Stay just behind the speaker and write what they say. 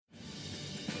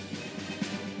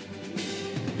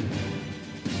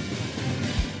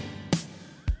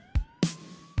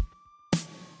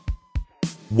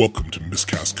Welcome to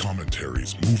Miscast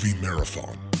Commentary's Movie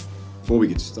Marathon. Before we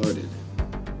get started,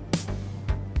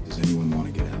 does anyone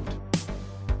want to get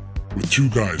out? With two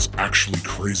guys actually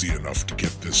crazy enough to get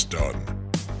this done.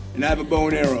 And I have a bow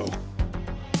and arrow.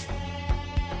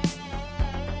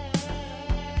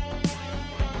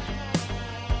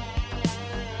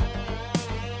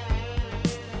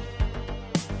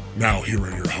 Now here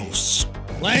are your hosts,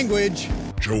 Language.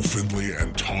 Joe Findlay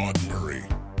and Todd Murray.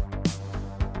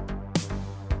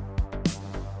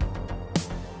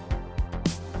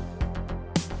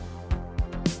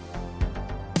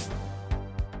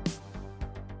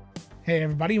 Hey,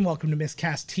 everybody, and welcome to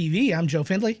Miscast TV. I'm Joe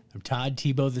Findlay. I'm Todd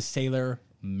Tebow the Sailor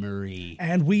Murray.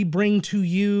 And we bring to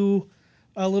you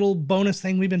a little bonus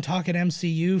thing. We've been talking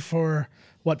MCU for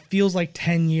what feels like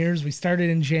 10 years. We started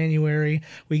in January.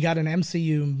 We got an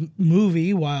MCU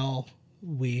movie while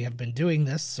we have been doing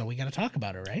this, so we got to talk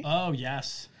about it, right? Oh,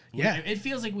 yes. Yeah. It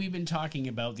feels like we've been talking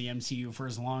about the MCU for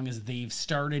as long as they've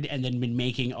started and then been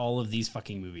making all of these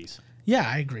fucking movies. Yeah,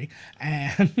 I agree.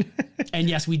 And And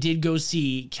yes, we did go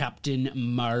see Captain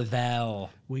Marvel.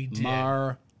 We did.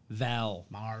 Marvel.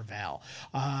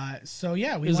 so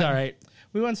yeah, It was all right.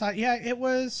 We went and saw it. Yeah, it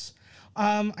was.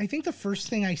 I think the first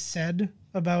thing I said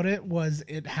about it was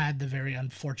it had the very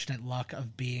unfortunate luck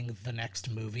of being the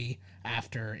next movie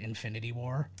after Infinity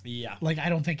War. Yeah. Like, I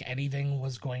don't think anything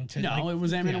was going to. No, like, it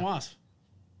was Ant-Man and yeah. Wasp.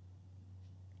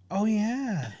 Oh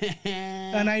yeah,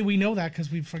 and we know that because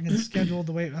we freaking scheduled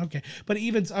the way.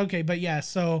 Okay, but yeah.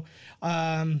 So,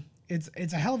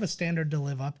 it's a hell of a standard to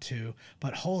live up to.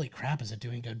 But holy crap, is it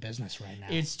doing good business right now?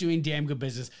 It's doing damn good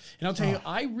business. And I'll tell you,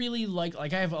 I really like I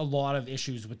have a lot of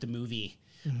issues with the movie,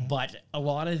 but a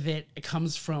lot of it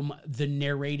comes from the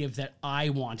narrative that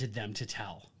I wanted them to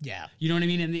tell. Yeah. You know what I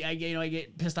mean? And I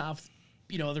get pissed off,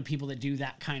 other people that do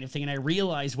that kind of thing. And I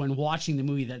realized when watching the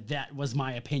movie that was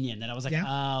my opinion, that I was like,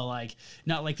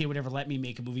 not like they would ever let me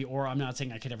make a movie, or I'm not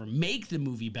saying I could ever make the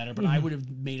movie better, but I would have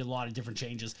made a lot of different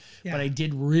changes. Yeah. But I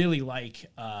did really like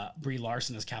Brie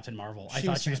Larson as Captain Marvel. I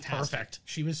thought she was fantastic. perfect.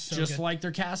 She was so just good. like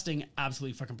their casting,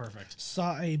 absolutely fucking perfect.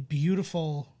 Saw a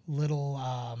beautiful little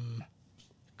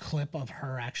clip of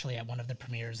her actually at one of the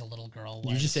premieres. A little girl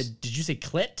was. You just said, did you say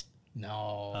clit?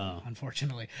 No,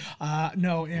 unfortunately.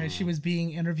 No, she was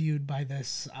being interviewed by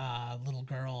this little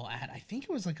girl at, I think it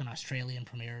was like an Australian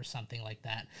premiere or something like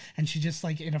that. And she just,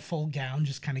 like, in a full gown,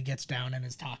 just kind of gets down and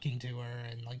is talking to her.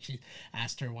 And, like, she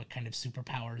asked her what kind of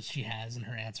superpowers she has. And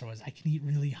her answer was, I can eat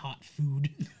really hot food.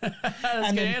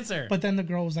 That's a good answer. But then the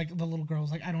little girl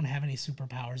was like, I don't have any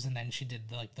superpowers. And then she did,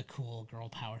 the cool girl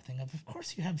power thing of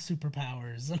course you have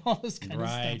superpowers and all this kind of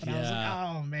stuff. And I was like,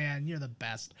 oh, man, you're the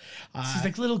best. She's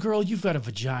like, little girl, you've got a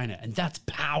vagina, and that's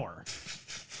power.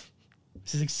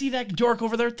 She's like, see that dork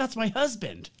over there? That's my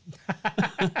husband.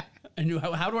 And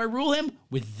how do I rule him?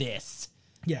 With this.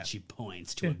 Yeah. She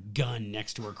points to a gun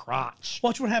next to her crotch.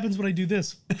 Watch what happens when I do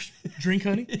this. Drink,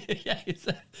 honey. Yeah,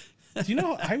 Do you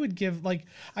know, I would give,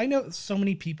 I know so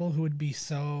many people who would be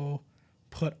so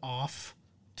put off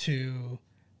to,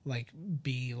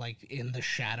 be, in the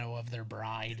shadow of their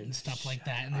bride and stuff like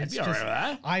that. And I'd it's be all right with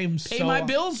that. I am Pay my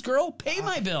bills, girl. Pay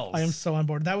my bills. I am so on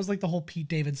board. That was the whole Pete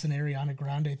Davidson Ariana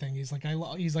Grande thing. He's like,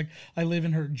 I live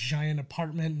in her giant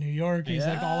apartment in New York. He's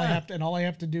like, all I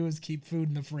have to do is keep food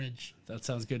in the fridge. That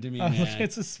sounds good to me, I was man. like,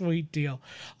 it's a sweet deal.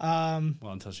 Well,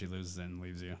 until she loses and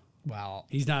leaves you. Well,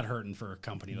 He's not hurting for a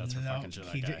company. That's for fucking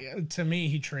shit, that guy. to me,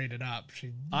 he traded up.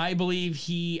 I believe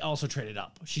he also traded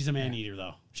up. She's a man eater,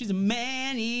 though. She's a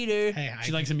man eater. Hey,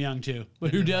 she likes him young, too. But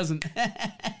who doesn't?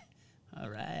 All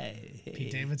right.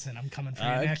 Pete Davidson, I'm coming for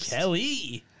you next.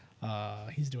 Kelly.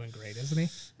 He's doing great, isn't he?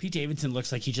 Pete Davidson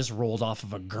looks like he just rolled off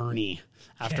of a gurney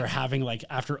after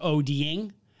after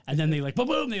ODing. And then they boom,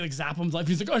 boom, they zap him.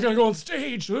 He's like, I gotta go on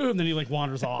stage. And then he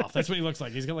wanders off. That's what he looks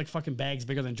like. He's got fucking bags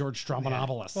bigger than George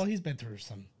Stroumboulopoulos. Well, he's been through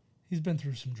some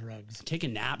drugs. Take a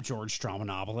nap, George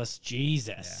Stroumboulopoulos.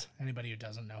 Jesus. Yeah. Anybody who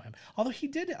doesn't know him, although he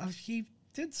did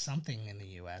something in the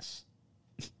U.S.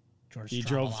 George. He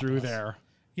drove through there.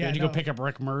 Yeah, he had to go pick up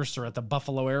Rick Mercer at the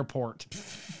Buffalo airport.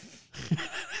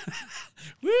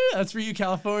 Woo, that's for you,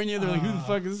 California. They're like, who the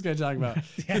fuck is this guy talking about?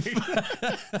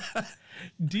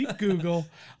 Deep Google.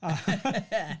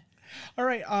 All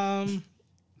right.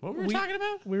 What were we talking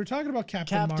about? We were talking about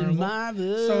Captain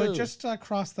Marvel. So it just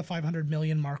crossed the 500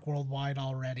 million mark worldwide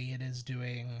already. It is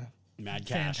doing mad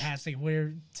cash. Fantastic.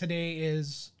 Today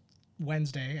is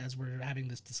Wednesday as we're having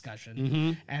this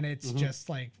discussion, and it's just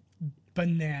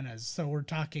bananas. So we're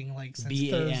talking like since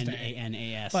Thursday.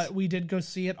 BANANAS. But we did go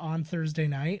see it on Thursday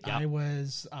night. Yep. I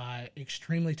was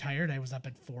extremely tired. I was up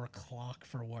at 4:00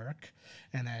 for work,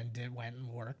 and then went and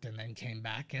worked, and then came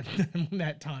back and then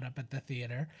met Todd up at the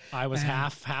theater. I was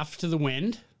half to the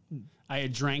wind. I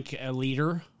had drank a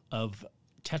liter of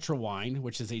Tetra wine,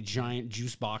 which is a giant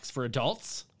juice box for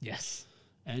adults. Yes.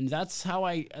 And that's how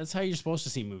you're supposed to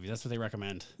see movies. That's what they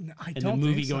recommend. I in don't the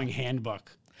movie think so. going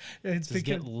handbook. It's Just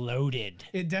get because loaded.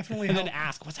 it definitely And helped. then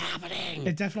ask what's happening.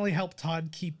 It definitely helped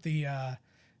Todd keep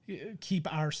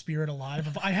our spirit alive.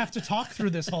 Of, I have to talk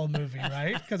through this whole movie,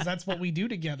 right? Because that's what we do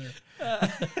together.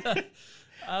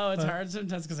 It's hard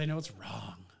sometimes because I know it's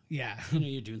wrong. Yeah. You know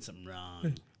you're doing something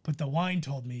wrong. But the wine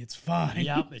told me it's fine.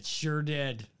 Yep, it sure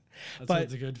did. That's what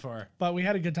it's good for. But we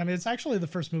had a good time. It's actually the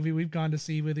first movie we've gone to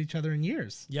see with each other in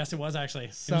years. Yes, it was actually.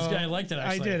 So I liked it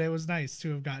actually. I did. It was nice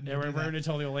to have gotten. Yeah, to we do that. already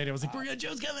told the old lady. I was like, "We're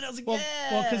Joe's coming." I was like, Well,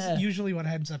 "Yeah." because usually what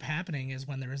ends up happening is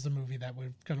when there is a movie that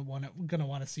we're gonna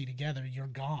want to see together, you're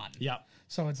gone. Yep.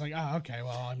 So it's like, oh, okay,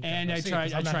 well, I'm. And gonna I see it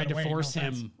 'cause tried. I I'm not tried to gonna wait, force no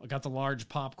offense. him. I got the large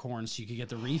popcorn so you could get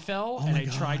the refill, Oh and my I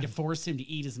tried to God. force him to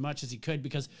eat as much as he could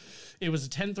because it was a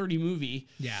 10:30 movie.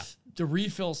 Yeah. The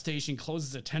refill station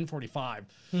closes at 10:45,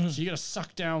 Mm-hmm. so you got to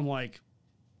suck down like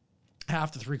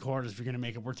half to 3/4 if you're going to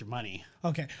make it worth your money.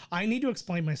 Okay, I need to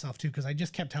explain myself too because I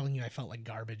just kept telling you I felt like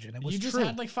garbage, and it was You just true.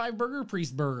 had like 5 Burger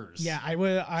Priest burgers. Yeah, I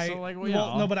would. So, like, well, well,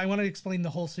 yeah. no, but I want to explain the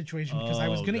whole situation because I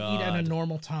was Oh, going to eat at a God.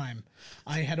 normal time.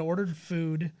 I had ordered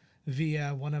food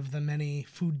via one of the many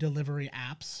food delivery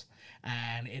apps,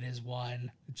 and it is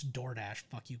one. It's DoorDash.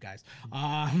 Fuck you guys.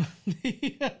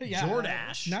 Yeah,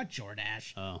 DoorDash? not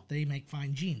Jordash. Oh. They make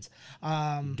fine jeans.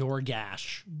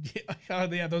 Dorgash. Oh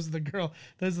yeah, those are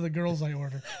the girls I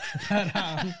order. But,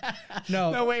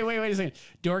 no, No, wait a second.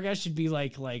 Dorgash should be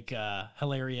like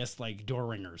hilarious like door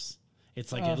ringers.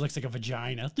 It's like it looks like a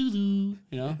vagina. Doo-doo,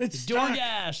 you know? It's stuck.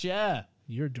 Dorgash, yeah.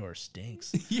 your door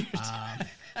stinks. I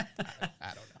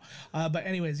don't know. But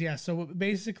anyways, yeah. So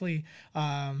basically,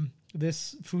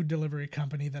 this food delivery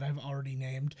company that I've already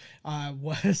named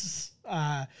was.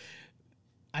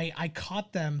 I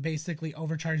caught them basically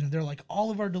overcharging. They're like,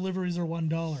 all of our deliveries are $1,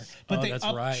 but Oh, they that's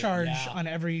right, upcharge yeah. on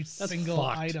every single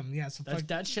fucked. item. Yeah, so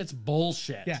That shit's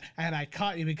bullshit. yeah, and I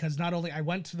caught you because not only I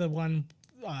went to the one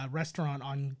restaurant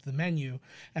on the menu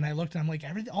and I looked and I'm like,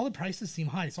 all the prices seem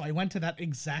high. So I went to that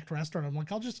exact restaurant. I'm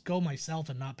like, I'll just go myself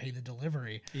and not pay the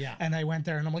delivery. Yeah. And I went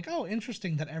there and I'm like, oh,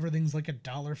 interesting that everything's like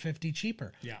 $1.50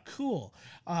 cheaper. Yeah. Cool.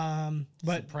 The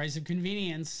But price of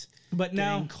convenience. But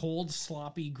now- getting cold,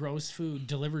 sloppy, gross food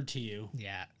delivered to you.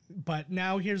 yeah. But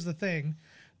now here's the thing.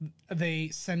 They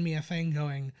send me a thing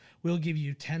going, we'll give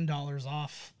you $10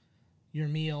 off your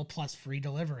meal plus free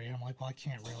delivery. And I'm like, well, I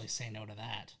can't really say no to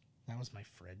that. That was my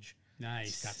fridge. Nice.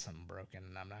 It's got something broken,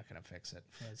 and I'm not gonna fix it.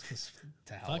 It's just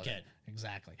to hell Fuck with it.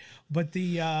 Exactly. But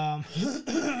the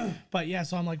but yeah,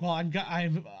 so I'm like, well,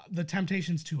 the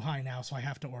temptation's too high now, so I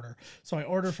have to order. So I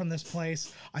order from this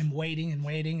place. I'm waiting,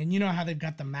 and you know how they've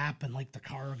got the map and like the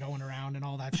car going around and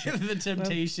all that shit. The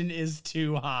temptation is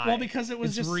too high. Well, because it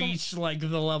was it's just reached like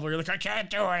the level you're like, I can't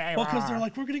do it anymore. Well, because they're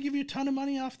like, we're going to give you a ton of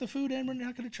money off the food and we're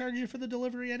not going to charge you for the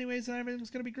delivery anyways, and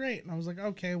everything's going to be great. And I was like,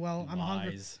 okay, well, I'm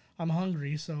hungry. Lies. I'm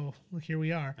hungry, so look, here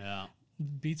we are. Yeah.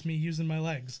 Beats me using my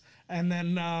legs. And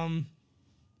then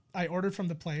I ordered from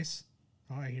the place.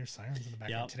 Oh, I hear sirens in the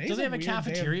background. Yep. Today's Does they have a weird day.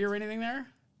 cafeteria or anything there?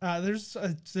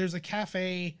 There's a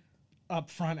cafe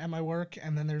up front at my work,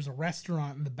 and then there's a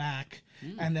restaurant in the back,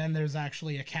 and then there's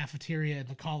actually a cafeteria in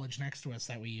the college next to us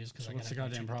that we use because What's the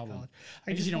goddamn problem?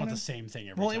 I I just you don't want wanna- the same thing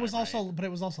every Well, time. it was right? also, but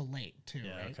it was also late too,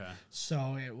 Yeah, right? okay.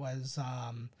 So it was.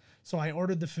 So I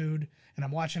ordered the food, and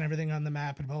I'm watching everything on the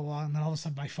map, and blah blah blah. And then all of a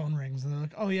sudden, my phone rings, and they're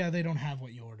like, "Oh yeah, they don't have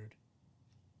what you ordered."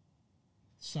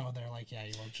 So they're like, "Yeah,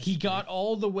 you will just." He got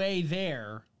all the way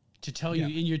there to tell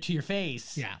you to your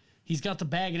face. Yeah. He's got the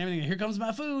bag and everything. Here comes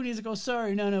my food. He's like, oh,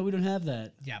 sorry. No, we don't have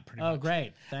that. Yeah, pretty Oh, much.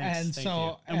 great. Thanks. And Thank so,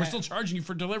 you. And we're still charging you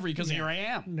for delivery because here I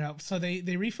am. No, so they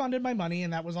refunded my money,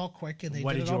 and that was all quick, and they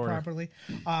What did did it you all order? properly.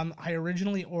 I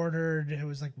originally ordered, it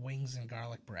was like wings and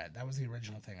garlic bread. That was the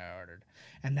original thing I ordered.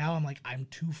 And now I'm like, I'm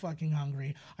too fucking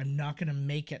hungry. I'm not gonna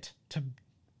make it to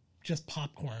just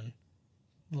popcorn,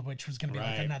 which was gonna be like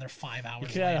Right. another 5 hours. You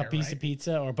could have later, a piece right? of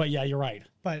pizza, but yeah, you're right.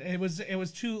 But it was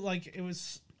too like it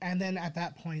was. And then at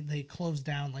that point, they closed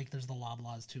down, like, there's the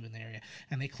Loblaws too in the area,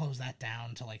 and they closed that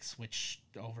down to, like, switch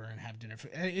over and have dinner.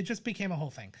 It just became a whole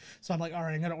thing. So I'm like, all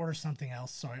right, I'm gonna order something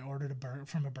else. So I ordered a burger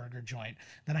from a burger joint.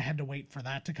 Then I had to wait for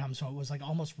that to come. So it was like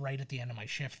almost right at the end of my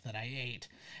shift that I ate.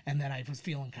 And then I was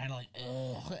feeling kind of like,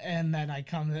 ugh. And then I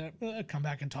come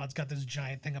back and Todd's got this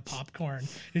giant thing of popcorn.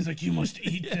 He's like, you must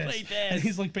eat this. Like this. And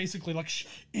he's like, basically like, shh,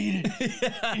 eat it.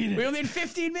 Eat it. We only had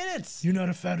 15 minutes. You're not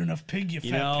a fat enough pig, you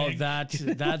fat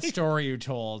pig. That story you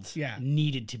told Yeah.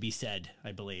 needed to be said,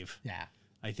 I believe. Yeah.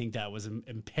 I think that was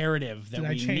imperative that Did I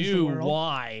we change the knew world?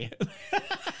 why.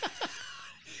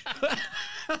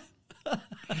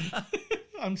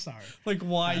 I'm sorry. Like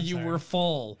why you sorry. were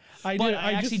full. I but do- I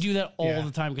I actually just- do that all yeah.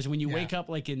 the time because when you Yeah. wake up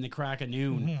like in the crack of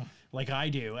noon, like I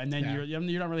do, and then Yeah.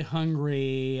 you're not really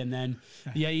hungry, and then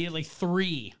you eat like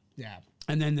 3, Yeah.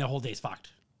 and then the whole day's fucked.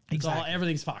 Exactly.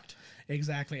 Everything's fucked.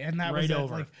 Exactly. And that Right was it,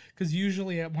 over. like, because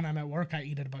usually when I'm at work, I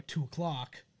eat at about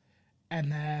 2:00,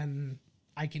 and then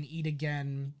I can eat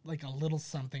again like a little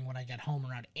something when I get home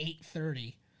around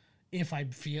 8:30. If I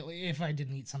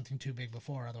didn't eat something too big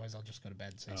before, otherwise I'll just go to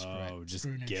bed and say screw it. Oh, just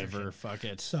Screw give nutrition. her, fuck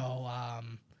it. So,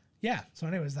 yeah. So,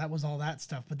 anyways, that was all that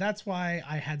stuff. But that's why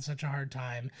I had such a hard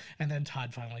time. And then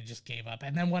Todd finally just gave up.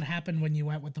 And then what happened when you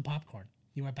went with the popcorn?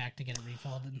 You went back to get it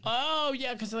refilled. And Oh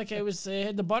yeah, because like I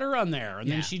had the butter on there, and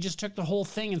Yeah. then she just took the whole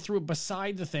thing and threw it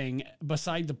beside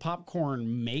the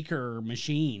popcorn maker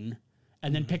machine,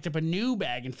 and then picked up a new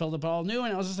bag and filled it all new.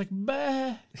 And I was just like,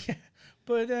 bah.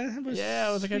 but it was Yeah,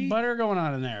 it was like I had sweet. butter going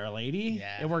on in there, lady.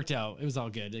 Yeah. It worked out. It was all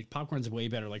good. Like, popcorn's way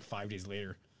better like 5 days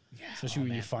later. Yeah, Especially oh,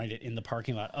 when you man. find it in the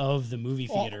parking lot of the movie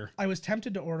Well, theater. I was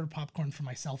tempted to order popcorn for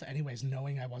myself anyways,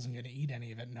 knowing I wasn't going to eat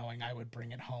any of it, knowing I would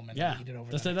bring it home and Yeah, eat it over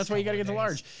that's why you got to get the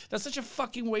large. That's such a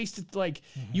fucking waste. Like,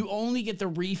 you only get the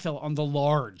refill on the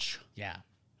large. Yeah.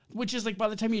 Which is like by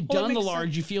the time you've Well, it done the makes large,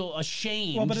 sense. you feel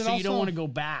ashamed, Well, but it so you don't also- want to go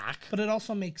back. But it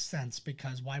also makes sense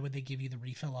because why would they give you the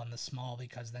refill on the small?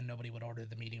 Because then nobody would order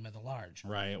the medium or the large.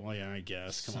 Right. Well, yeah, I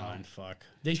guess. Come So- on, fuck.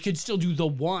 They could still do the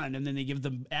one, and then they give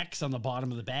the X on the bottom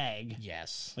of the bag.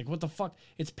 Yes. Like, what the fuck?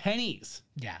 It's pennies.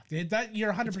 Yeah. That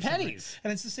you're 100% right. pennies.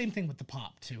 And it's the same thing with the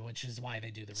pop too, which is why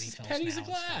they do the refills. Pennies now a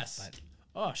and stuff, glass. but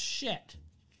Oh shit!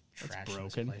 trash in this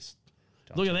broken. place.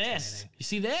 Don't Look at touch this. anything. You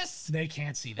see this? They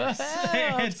can't see this.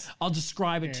 It's- I'll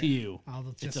describe it to you. I'll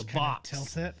just It's a kinda box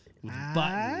tilt it with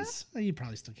buttons. You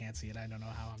probably still can't see it. I don't know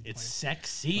how I'm. It's playing.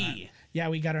 sexy. Yeah,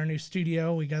 we got our new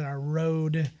studio. We got our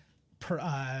Rode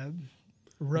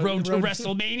Road to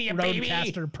WrestleMania, baby.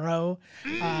 Rodecaster Pro.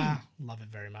 Love it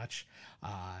very much.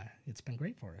 It's been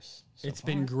great for us. It's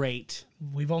been great.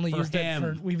 We've only for used him.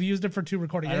 it for we've used it for 2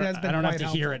 recordings. I It has don't, been I don't have quite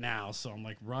to hear helpful. it now, so I'm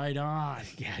like, right on.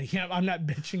 Yeah. I'm not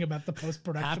bitching about the post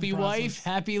production. Happy wife,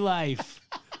 happy life.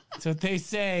 That's what they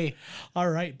say. All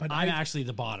right, but I'm actually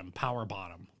the bottom, power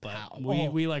bottom, but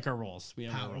we like our roles. We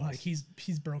have our power, roles. like he's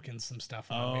broken some stuff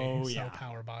on Oh, me. yeah. So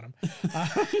power bottom.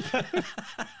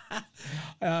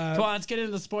 Come on, let's get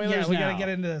into the spoilers Yeah, we now. gotta get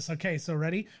into this. Okay, so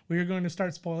ready? We are going to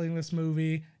start spoiling this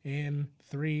movie in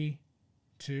 3,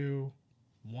 2,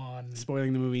 1.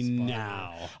 Spoiling the movie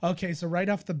now. Okay, so right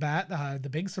off the bat, the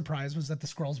big surprise was that the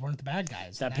Skrulls weren't the bad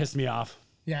guys. That pissed me off.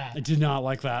 Yeah, I did not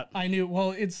like that. I knew.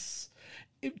 Well,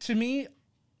 to me,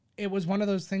 it was one of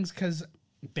those things because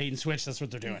Bait and switch, that's what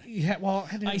they're doing. yeah, well,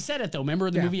 I said it though. Remember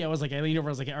the Yeah. movie? I was like, I leaned over,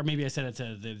 I was like, or maybe I said it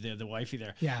to the wifey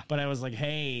there. Yeah. But I was like,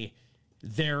 hey,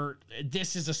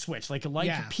 this is a switch. Like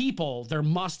Yeah. people, there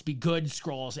must be good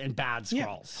Skrulls and bad yeah.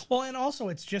 Skrulls. Well, and also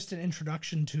it's just an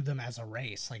introduction to them as a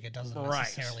race. Like it doesn't Right.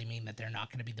 necessarily mean that they're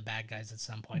not going to be the bad guys at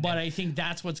some point. But And- I think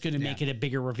that's what's going to make Yeah. it a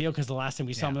bigger reveal because the last time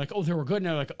we saw Yeah. them, like, oh, they were good. And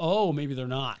they're like, oh, maybe they're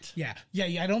not. yeah.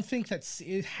 I don't think that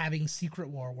having Secret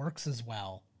War works as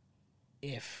well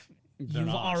if They're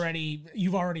you've not.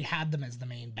 already had them as the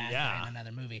main bad guy Yeah. in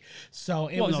another movie. So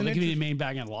it Well, was no, an they give you the inter- main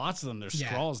bag and lots of them. They're Yeah.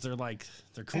 Skrulls.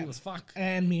 They're cool as fuck.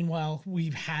 And meanwhile,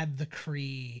 we've had the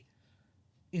Kree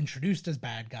introduced as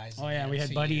bad guys. Oh yeah, we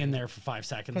had Buddy in there for 5 Because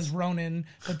seconds. Ronan,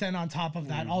 but then on top of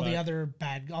that, all the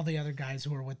but- other guys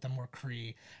who were with them were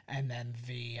Kree, and then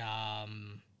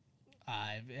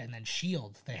and then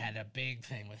Shield. They had a big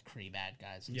thing with Kree bad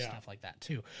guys and Yeah. stuff like that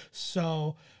too.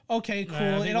 So okay, cool.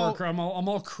 I think I'm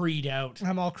all Creed out.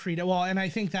 I'm all Kree. Well, and I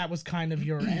think that was kind of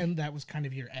your end. That was kind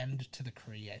of your end to the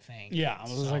Kree. I think. Yeah, I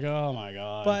was like, oh my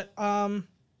god. But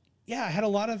yeah, I had a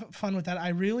lot of fun with that. I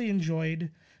really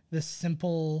enjoyed the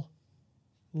simple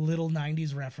little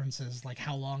 90s references, like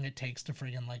how long it takes to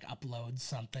friggin' like upload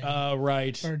something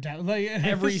right. or down, like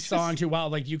Every it's just- song too. Wow,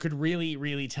 like you could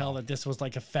really tell that this was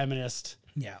like a feminist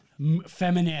Yeah,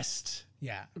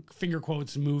 finger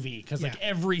quotes movie because like Yeah.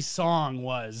 every song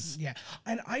was yeah,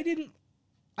 and I didn't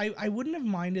I wouldn't have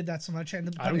minded that so much. I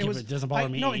don't give it doesn't bother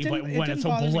me, but when it's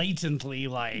so blatantly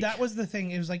like... That was the thing.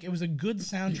 It was like, it was a good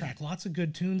soundtrack, lots of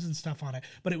good tunes and stuff on it,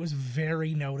 but it was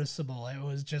very noticeable. It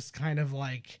was just kind of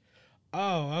like,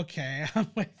 oh, okay, I'm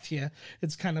with you.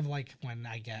 It's kind of like when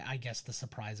I guess the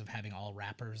surprise of having all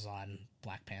rappers on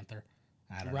Black Panther.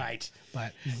 I don't know.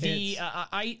 But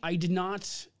I did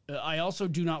not... I also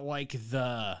do not like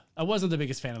I wasn't the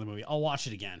biggest fan of the movie. I'll watch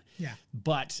it again. Yeah.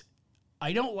 But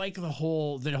I don't like the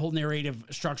whole narrative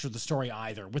structure of the story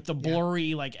either. With the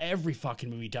blurry, like every fucking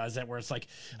movie does that, where it's like,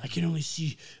 I can only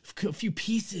see a few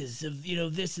pieces of,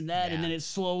 this and that. And then it's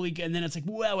slowly, and then it's like,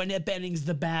 wow, Annette Bening's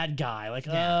the bad guy. Like,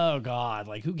 oh God,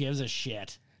 like who gives a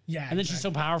shit? Yeah. And then she's so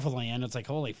powerful in the end. It's like,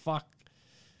 holy fuck.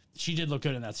 She did look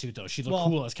good in that suit though. She looked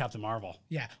cool as Captain Marvel.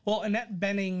 Yeah. Well, Annette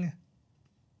Bening,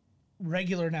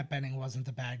 regular Annette Bening wasn't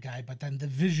the bad guy, but then the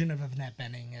vision of Annette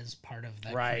Bening is part of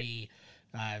the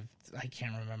I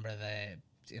can't remember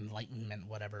the Enlightenment,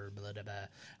 whatever. Blah, blah,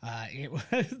 blah. It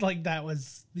was like that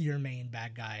was your main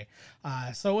bad guy.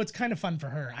 So it's kind of fun for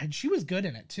her. She was good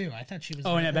in it too. I thought she was.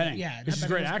 Annette Bening. Yeah, she's a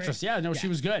great actress. Great. Yeah, no, she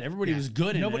was good. Everybody was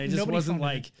good in it. It just wasn't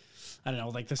like, I don't know,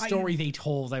 like the story they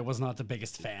told. I was not the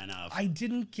biggest fan of. I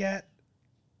didn't get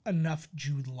enough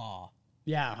Jude Law.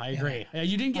 Yeah, I agree.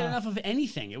 You didn't get enough of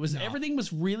anything. It was everything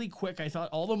was really quick. I thought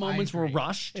all the moments were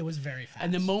rushed. It was very fast.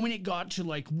 And the moment it got to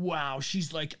like, wow,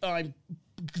 she's like,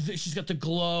 she's got the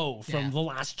glow from The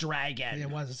Last Dragon. It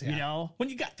was, you know, when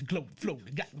you got the glow, flow,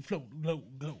 you got the flow,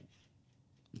 glow.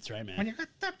 That's right, man. When you got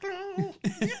the glow,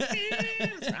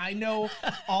 I know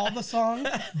all the songs,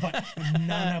 but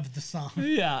none of the songs.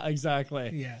 Yeah, exactly.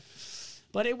 Yeah,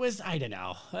 but it was, I don't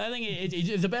know. I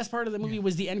think the best part of the movie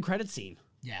was the end credit scene.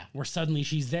 Yeah, where suddenly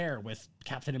she's there with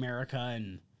Captain America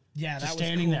and that was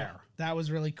standing cool. there. That was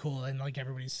really cool, and like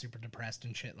everybody's super depressed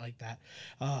and shit like that.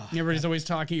 Everybody's always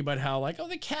talking about how like, oh,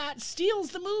 the cat steals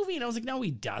the movie, and I was like, no,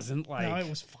 he doesn't. Like, no, it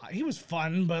was fun. He was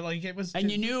fun, but like it was, and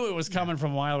you knew it was coming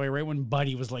from a while away, right when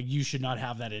Buddy was like, you should not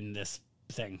have that in this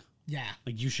thing. Yeah,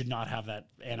 like you should not have that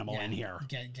animal in here.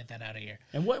 Get that out of here.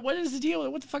 And what is the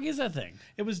deal? What the fuck is that thing?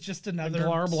 It was just another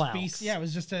species. Yeah, it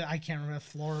was just I can't remember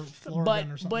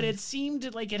Floridan or something. But it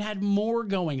seemed like it had more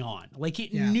going on. Like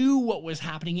it knew what was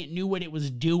happening. It knew what it was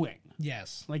doing.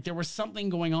 Yes. Like there was something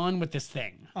going on with this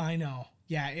thing. I know.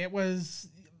 Yeah, it was.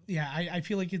 Yeah, I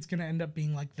feel like it's gonna end up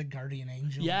being like the guardian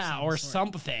angel. Yeah, or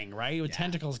something, right? With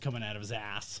tentacles coming out of his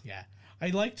ass. Yeah. I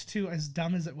liked to, as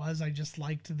dumb as it was, I just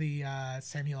liked the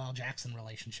Samuel L. Jackson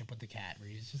relationship with the cat, where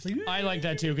he's just like. I like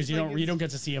that too because you don't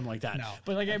get to see him like that. No,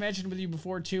 but like I mentioned with you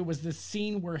before too, was the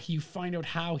scene where you find out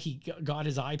how he got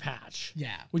his eye patch.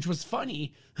 Yeah, which was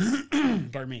funny.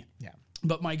 Pardon me. Yeah,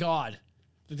 but my God,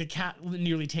 the cat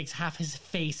nearly takes half his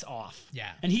face off. Yeah,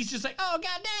 and he's just like, oh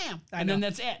goddamn, and then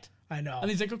that's it. I know.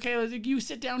 And he's like, okay, you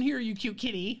sit down here, you cute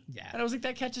kitty. Yeah. And I was like,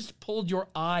 that cat just pulled your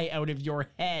eye out of your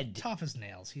head. Tough as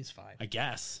nails. He's fine. I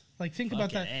guess. Like, think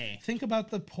about that. Think about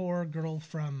the poor girl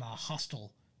from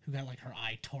Hostel who got, like, her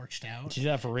eye torched out. She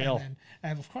did that for real.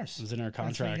 And of course. It was in her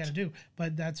contract. That's what you got to do.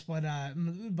 But that's what,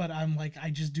 but I'm like, I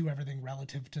just do everything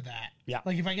relative to that. Yeah.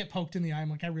 Like, if I get poked in the eye, I'm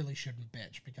like, I really shouldn't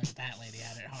bitch because that lady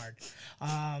had it hard.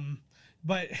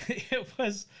 But it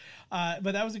was,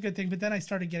 but that was a good thing. But then I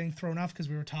started getting thrown off because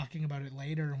we were talking about it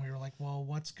later, and we were like, "Well,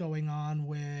 what's going on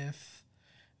with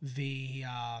the,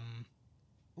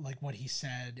 like what he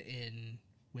said in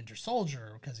Winter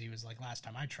Soldier?" Because he was like, "Last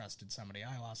time I trusted somebody,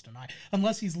 I lost an eye."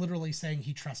 Unless he's literally saying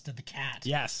he trusted the cat.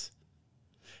 Yes.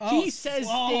 Oh, he says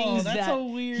things that's that so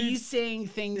weird. He's saying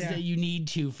things that you need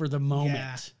to for the moment.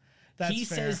 Yeah. That's he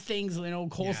fair. says things,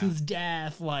 Coulson's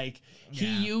death, like he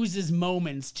uses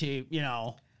moments to,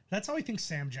 That's how I think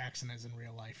Sam Jackson is in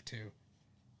real life too.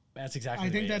 That's exactly. I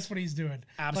think that's what he's doing.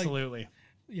 Absolutely. Like,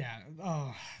 yeah.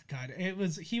 Oh God, it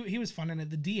was he was fun in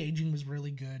it. The de-aging was really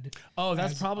good. Oh,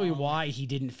 that's probably why he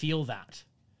didn't feel that.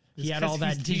 He had all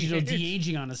that digital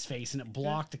de-aging on his face, and it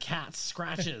blocked the cat's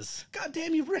scratches. God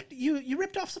damn, you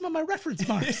ripped off some of my reference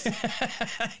marks.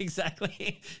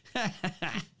 Exactly.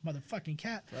 Motherfucking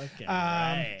cat. Okay,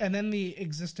 right. And then the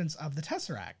existence of the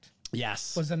Tesseract.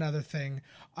 Yes. Was another thing.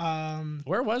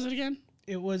 Where was it again?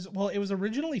 It was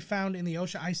originally found in the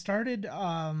ocean. I started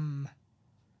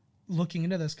looking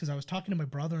into this because I was talking to my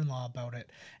brother-in-law about it,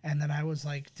 and then I was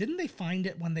like, didn't they find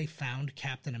it when they found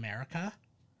Captain America?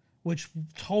 Which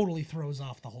totally throws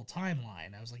off the whole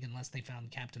timeline. I was like, unless they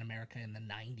found Captain America in the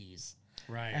 90s.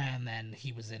 Right. And then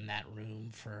he was in that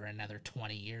room for another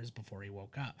 20 years before he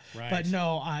woke up. Right. But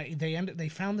no, they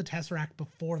found the Tesseract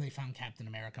before they found Captain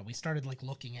America. We started like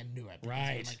looking into it.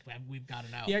 Right. Like, we've got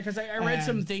to know. Yeah, because I read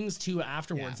some things too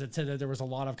afterwards that said that there was a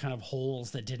lot of kind of holes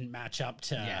that didn't match up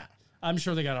to I'm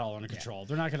sure they got it all under control.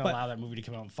 They're not going to allow that movie to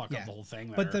come out and fuck up the whole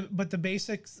thing. There. But the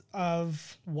basics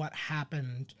of what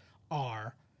happened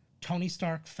are Tony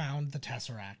Stark found the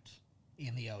Tesseract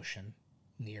in the ocean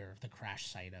near the crash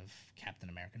site of Captain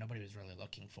America. Nobody was really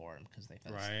looking for him because they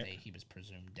thought he was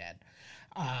presumed dead.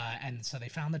 And so they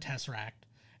found the Tesseract,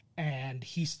 and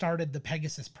he started the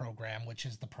Pegasus program, which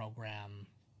is the program,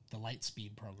 the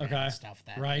Lightspeed program and stuff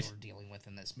that they were dealing with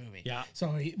in this movie. Yeah.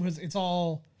 So it's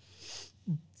all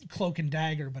cloak and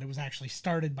dagger, but it was actually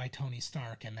started by Tony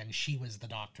Stark, and then she was the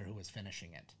doctor who was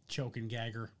finishing it. Choke and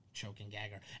gagger.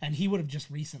 And he would have just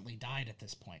recently died at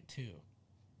this point, too.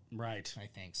 Right. I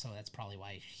think. So that's probably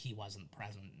why he wasn't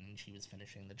present and she was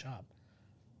finishing the job.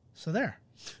 So there.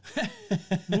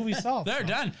 Movie solved. They're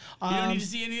done. You don't need to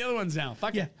see any other ones now.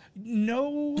 Fuck it.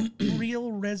 No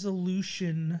real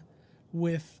resolution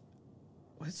with...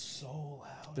 It's so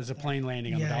loud. There's a plane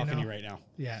landing on the balcony right now.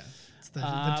 Yeah. It's the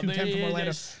 210 from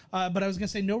Orlando. But I was going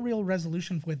to say, no real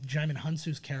resolution with Djimon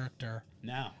Hounsou's character.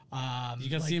 No. You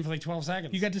got to see him for like 12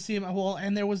 seconds. You got to see him. Well,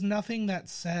 and there was nothing that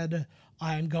said,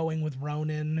 I'm going with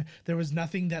Ronan. There was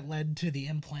nothing that led to the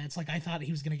implants. Like, I thought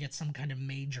he was going to get some kind of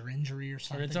major injury or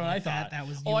something. That's what I thought. That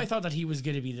was I thought that he was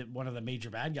going to be one of the major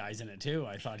bad guys in it, too.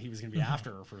 I thought he was going to be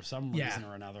after her for some reason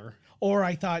or another. Or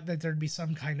I thought that there'd be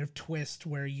some kind of twist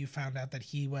where you found out that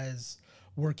he was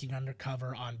working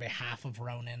undercover on behalf of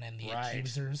Ronan and the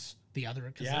accusers. The other,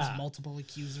 because there's multiple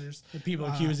accusers. People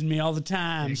accusing me all the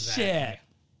time. Exactly. Shit.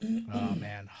 Oh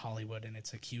man, Hollywood and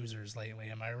its accusers lately.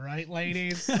 Am I right,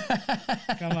 ladies?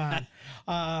 Come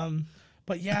on.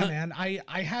 But yeah, man,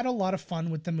 I had a lot of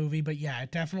fun with the movie, but yeah,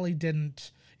 it definitely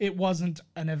didn't. It wasn't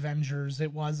an Avengers.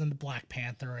 It wasn't Black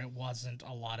Panther. It wasn't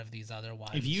a lot of these other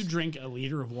ones. If you drink a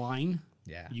liter of wine,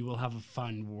 you will have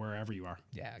fun wherever you are.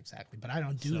 Yeah, exactly. But I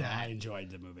don't do that. I enjoed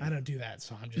the movie. I don't do that,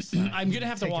 so I'm just. I'm gonna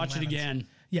have to watch it again.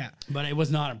 Yeah, but I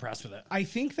was not impressed with it. I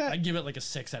think that I'd give it like a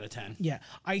 6 out of 10. Yeah,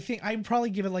 I think I'd probably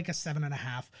give it like a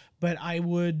 7.5. But I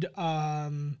would.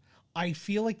 I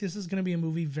feel like this is going to be a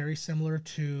movie very similar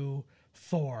to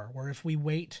Thor, where if we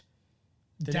wait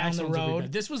down the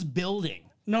road, this was building.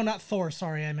 No, not Thor.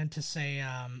 Sorry, I meant to say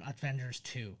Avengers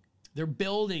 2. They're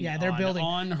building. Yeah, they're building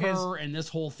on her and this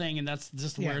whole thing, and that's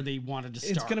just where they wanted to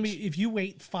start. It's gonna be, if you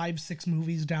wait 5-6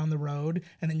 movies down the road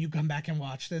and then you come back and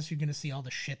watch this, you're gonna see all the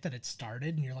shit that it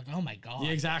started, and you're like, oh my god.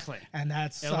 Yeah, exactly. And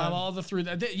that's it'll have all the through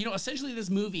that. Essentially, this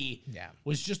movie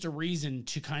was just a reason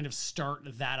to kind of start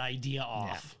that idea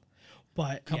off.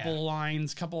 But couple of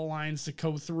lines to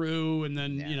go through, and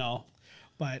then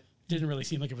but. Didn't really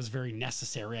seem like it was very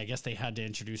necessary. I guess they had to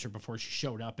introduce her before she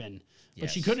showed up, but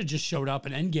she could have just showed up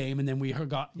in Endgame, and then we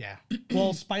got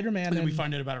Well, Spider-Man, and then we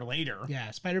find out about her later. Yeah,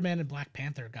 Spider-Man and Black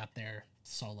Panther got their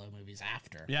solo movies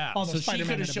after. Yeah, so she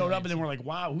could have showed up, and then we're like,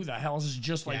 wow, who the hell is this?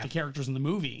 Just like the characters in the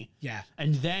movie. Yeah,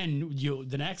 and then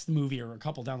the next movie or a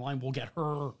couple down the line, we'll get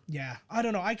her. Yeah, I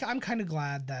don't know. I'm kind of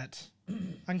glad that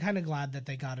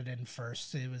they got it in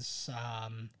first. It was.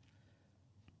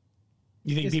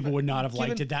 You think people would not have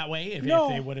liked it that way if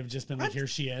they would have just been like, here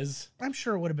she is? I'm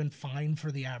sure it would have been fine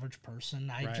for the average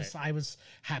person. I was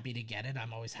happy to get it.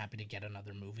 I'm always happy to get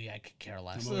another movie. I could care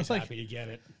less. I'm always happy to get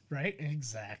it. Right?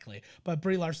 Exactly. But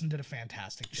Brie Larson did a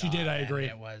fantastic job. She did, I agree.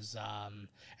 It was,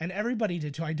 and everybody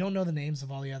did too. I don't know the names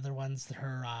of all the other ones.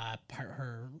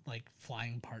 Her like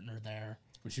flying partner there.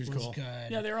 Which was cool. Good.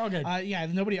 Yeah, they were all good.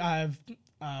 Nobody.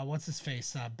 What's his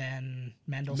face? Ben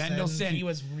Mendelsohn. He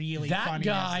was really funny. That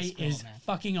guy is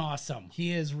fucking awesome.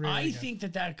 He is really. I think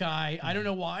that guy. I don't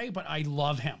know why, but I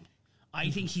love him. I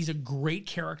think he's a great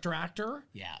character actor.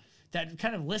 Yeah. That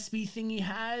kind of lispy thing he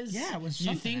has. Yeah, it was.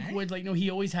 You think would like no, he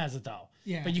always has it though.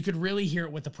 Yeah. But you could really hear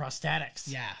it with the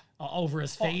prosthetics. Yeah. Over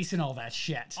his face and all that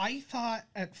shit. I thought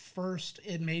at first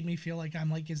it made me feel like I'm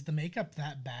like, is the makeup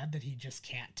that bad that he just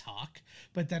can't talk?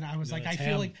 But then I was like, I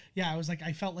feel like,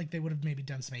 I felt like they would have maybe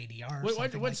done some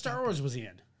ADR. What Star Wars was he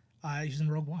in? He's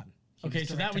in Rogue One. Okay,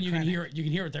 so that one you can hear it. You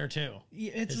can hear it there too.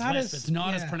 It's not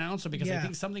as pronounced because I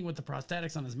think something with the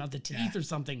prosthetics on his mouth, the teeth or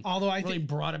something. Although I really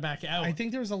brought it back out. I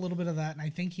think there was a little bit of that, and I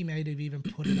think he might have even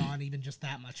put it on even just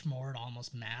that much more to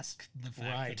almost mask the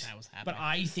fact that was happening. But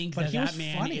I think that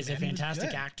man is a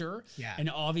fantastic actor. Yeah, and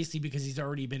obviously because he's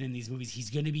already been in these movies, he's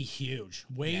going to be huge,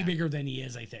 way bigger than he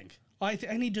is. I think.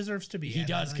 And he deserves to be. He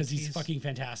does because he's fucking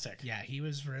fantastic. Yeah, I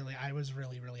was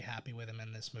really happy with him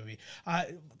in this movie.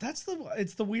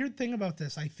 It's the weird thing about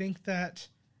this. I think the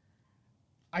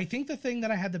thing that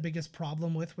I had the biggest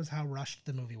problem with was how rushed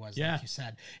the movie was. Like you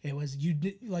said, it was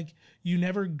you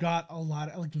never got a lot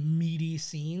of like meaty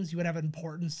scenes. You would have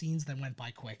important scenes that went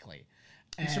by quickly.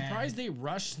 I'm surprised they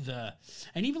rushed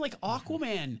and even like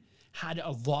Aquaman had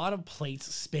a lot of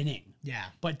plates spinning. Yeah.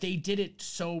 But they did it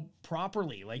so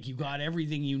properly. Like, you got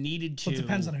everything you needed to. Well, it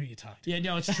depends on who you talk to. Yeah,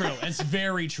 no, it's true. It's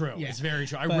very true. Yeah. It's very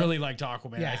true. I really liked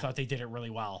Aquaman. Yeah. I thought they did it really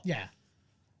well. Yeah.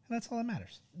 And that's all that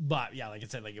matters. But yeah, like I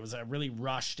said, like it was a really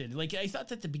rushed, and like I thought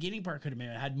that the beginning part could have been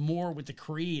had more with the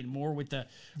Kree and more with the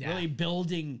really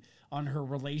building on her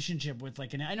relationship with,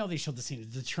 like, and I know they showed the scene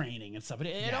of the training and stuff, but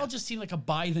it all just seemed like a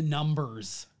by the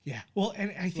numbers. Yeah. Well,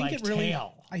 and I think like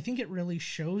I think it really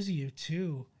shows you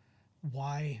too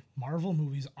why Marvel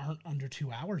movies aren't under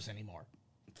 2 hours anymore.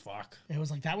 Fuck. It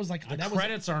was like, that was like, the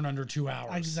credits aren't under 2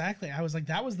 hours. Exactly. I was like,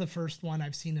 that was the first one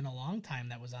I've seen in a long time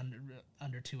that was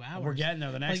under 2 hours. We're getting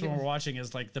there. The next one we're watching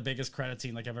is like the biggest credit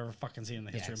scene like I've ever fucking seen in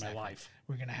the history of my life.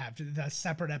 We're going to have the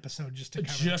separate episode just to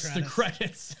cover the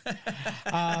credits.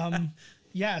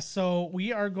 Yeah, so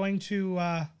we are going to,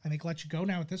 I think, let you go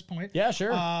now at this point. Yeah,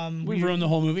 sure. We've ruined the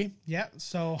whole movie. Yeah,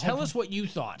 so... Tell us what you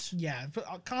thought. Yeah,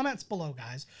 comments below,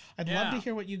 guys. I'd love to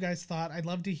hear what you guys thought. I'd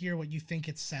love to hear what you think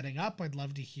it's setting up. I'd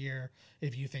love to hear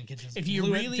if you think it just... If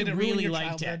you really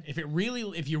liked it. If you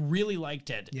really liked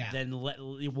it, then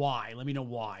why? Let me know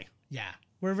why. Yeah.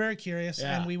 We're very curious,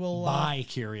 and we will...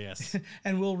 curious.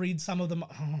 And we'll read some of them.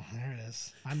 Oh, there it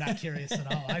is. I'm not curious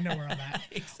at all. I know where I'm at.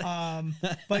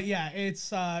 Exactly. But yeah,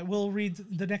 it's... we'll read...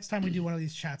 The next time we do one of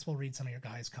these chats, we'll read some of your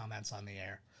guys' comments on the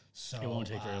air. So it won't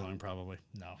take very long, probably.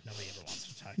 No, nobody ever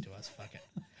wants to talk to us. Fuck it.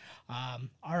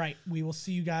 All right, we will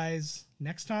see you guys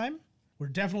next time. We're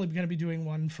definitely going to be doing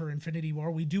one for Infinity War.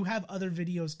 We do have other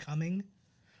videos coming.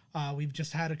 We've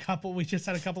just had a couple. We just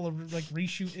had a couple of like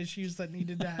reshoot issues that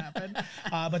needed to happen,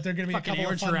 but they're going to be a couple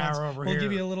of fun ones. We'll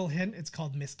give you a little hint. It's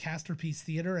called Miscasterpiece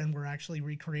Theater, and we're actually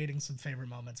recreating some favorite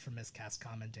moments from Miscast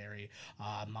commentary,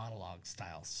 monologue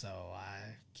style. So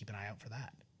keep an eye out for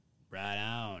that. Right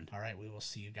on. All right, we will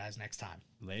see you guys next time.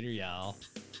 Later, y'all.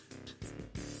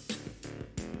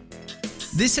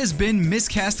 This has been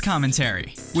Miscast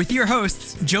Commentary with your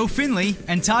hosts, Joe Finley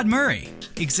and Todd Murray.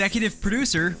 Executive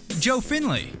producer, Joe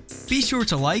Finley. Be sure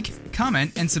to like,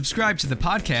 comment, and subscribe to the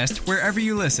podcast wherever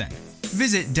you listen.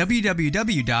 Visit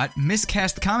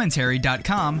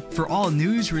www.miscastcommentary.com for all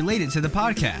news related to the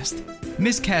podcast.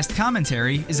 Miscast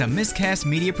Commentary is a Miscast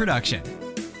Media production.